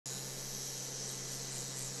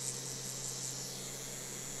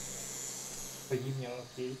Погибнем,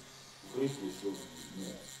 окей.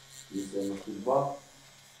 Если она судьба,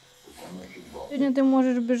 то она судьба. Сегодня ты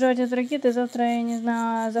можешь бежать от ракеты, завтра, я не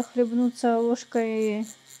знаю, захлебнуться ложкой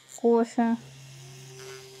кофе.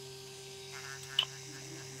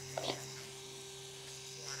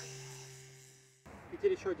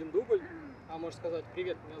 Теперь еще один дубль. А можешь сказать: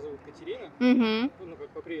 привет, меня зовут Катерина. Угу. Ну, как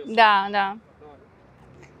поприветствовать. Да. Давай.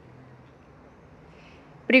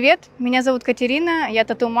 Привет, меня зовут Катерина, я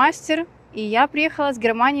тату-мастер, и я приехала с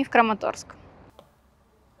Германии в Краматорск.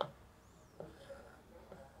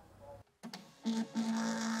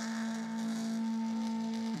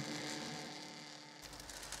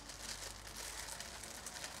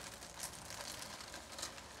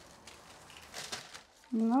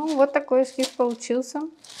 Ну, вот такой эскиз получился.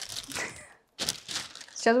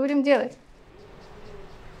 Сейчас будем делать.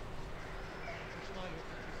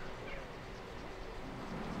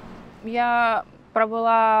 Я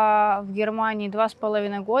пробыла в Германии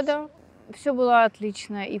 2,5 года. Все было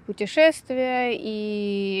отлично. И путешествия,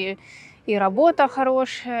 и работа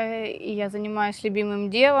хорошая, и я занимаюсь любимым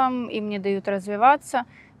делом, и мне дают развиваться.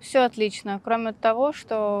 Все отлично, кроме того,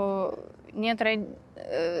 что нет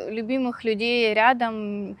любимых людей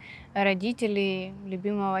рядом, родителей,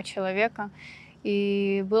 любимого человека.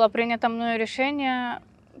 И было принято мною решение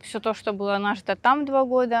все то, что было нажито там 2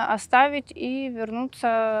 года, оставить и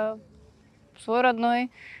вернуться в свой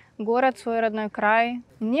родной город, свой родной край.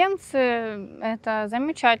 Немцы — это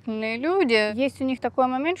замечательные люди. Есть у них такой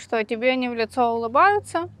момент, что тебе они в лицо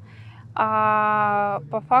улыбаются, а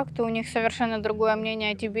по факту у них совершенно другое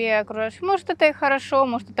мнение о тебе и окружающих. Может, это и хорошо,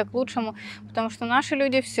 может, это к лучшему, потому что наши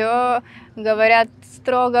люди все говорят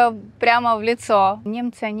строго, прямо в лицо.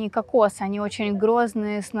 Немцы, они кокосы, они очень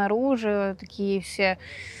грозные снаружи, такие все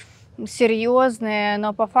серьезные,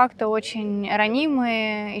 но по факту очень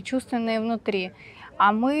ранимые и чувственные внутри.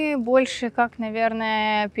 А мы больше как,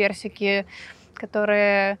 наверное, персики,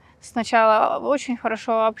 которые сначала очень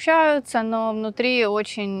хорошо общаются, но внутри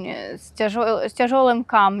очень с тяжелым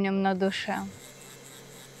камнем на душе.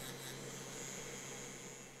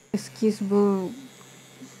 Эскиз был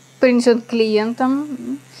принесен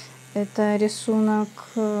клиентам. Это рисунок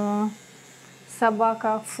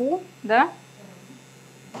собака Фу, да?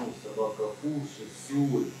 Собака Фу,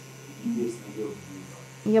 Шисюль, есть наверное.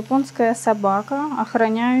 Японская собака,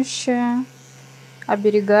 охраняющая,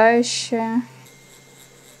 оберегающая.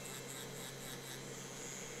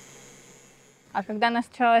 А когда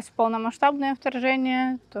началось полномасштабное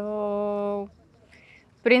вторжение, то,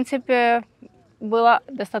 в принципе, было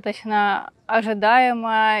достаточно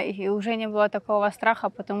ожидаемо, и уже не было такого страха,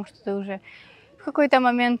 потому что ты уже в какой-то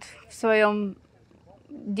момент в своем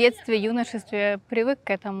детстве, юношестве привык к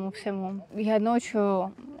этому всему. Я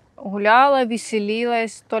ночью гуляла,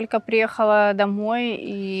 веселилась, только приехала домой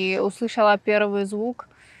и услышала первый звук.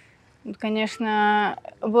 Конечно,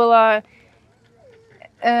 было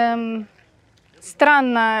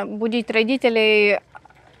странно будить родителей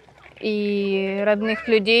и родных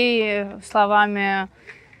людей словами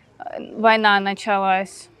 «война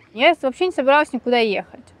началась». Я вообще не собиралась никуда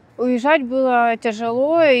ехать. Уезжать было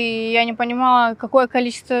тяжело, и я не понимала, какое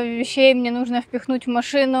количество вещей мне нужно впихнуть в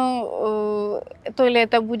машину. То ли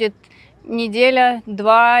это будет неделя,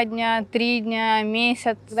 2 дня, 3 дня,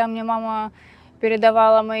 месяц. Когда мне мама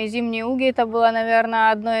передавала мои зимние уги, это было,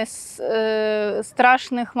 наверное, одно из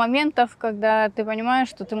страшных моментов, когда ты понимаешь,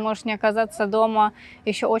 что ты можешь не оказаться дома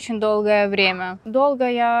еще очень долгое время. Долго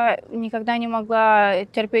я никогда не могла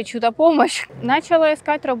терпеть чью-то помощь. Начала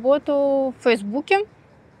искать работу в Фейсбуке.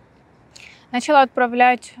 Начала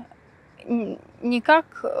отправлять не как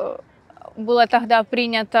было тогда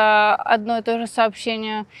принято одно и то же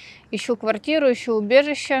сообщение: ищу квартиру, ищу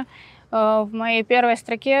убежище. В моей первой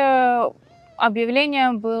строке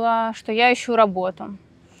объявление было, что я ищу работу.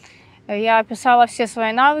 Я описала все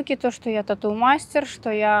свои навыки, то, что я тату-мастер, что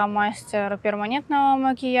я мастер перманентного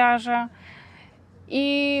макияжа.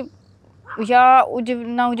 И я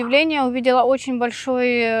на удивление увидела очень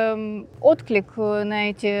большой отклик на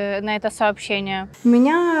это сообщение.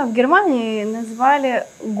 Меня в Германии назвали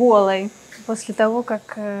голой после того,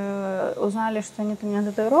 как узнали, что нет у меня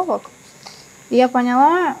татуировок. И я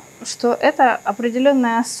поняла, что это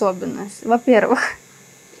определенная особенность. Во-первых,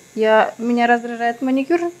 меня раздражает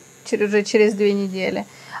маникюр уже через 2 недели,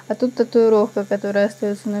 а тут татуировка, которая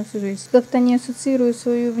остается на всю жизнь. Как-то не ассоциирую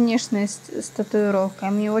свою внешность с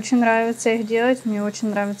татуировкой. Мне очень нравится их делать, мне очень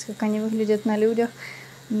нравится, как они выглядят на людях,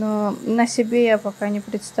 но на себе я пока не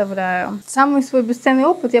представляю. Самый свой бесценный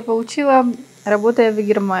опыт я получила, работая в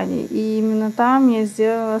Германии. И именно там я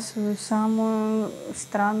сделала свою самую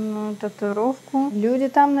странную татуировку. Люди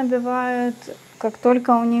там набивают, как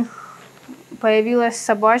только у них Появилась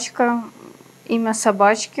собачка, имя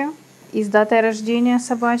собачки и с датой рождения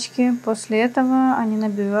собачки. После этого они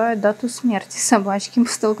набивают дату смерти собачки,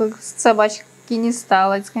 после того, как собачки не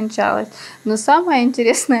стало, скончалась. Но самая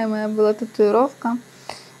интересная моя была татуировка.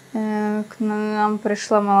 К нам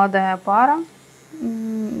пришла молодая пара.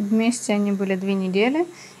 Вместе они были 2 недели.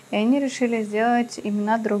 И они решили сделать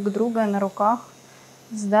имена друг друга на руках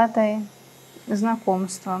с датой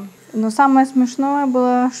знакомства. Но самое смешное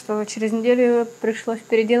было, что через неделю пришлось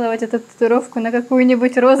переделывать эту татуировку на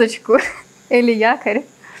какую-нибудь розочку или якорь.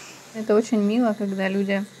 Это очень мило, когда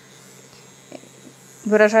люди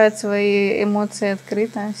выражают свои эмоции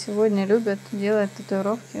открыто. Сегодня любят делать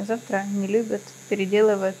татуировки, завтра не любят,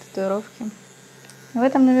 переделывают татуировки. В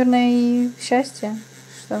этом, наверное, и счастье,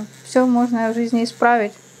 что все можно в жизни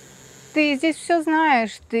исправить. Ты здесь все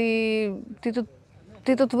знаешь, ты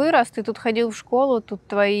тут вырос, ты тут ходил в школу, тут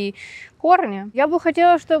твои корни. Я бы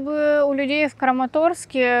хотела, чтобы у людей в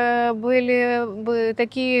Краматорске были бы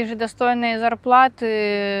такие же достойные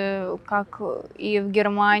зарплаты, как и в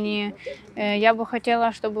Германии. Я бы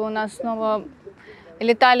хотела, чтобы у нас снова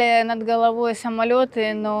летали над головой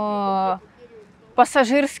самолеты, но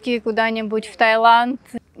пассажирские куда-нибудь в Таиланд.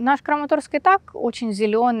 Наш Краматорск и так очень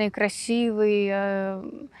зеленый, красивый.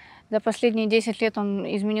 За последние 10 лет он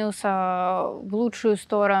изменился в лучшую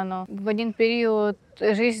сторону. В один период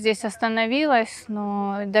жизнь здесь остановилась,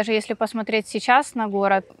 но даже если посмотреть сейчас на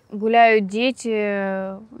город, гуляют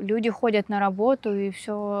дети, люди ходят на работу, и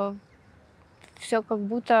все как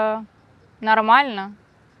будто нормально,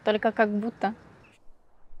 только как будто.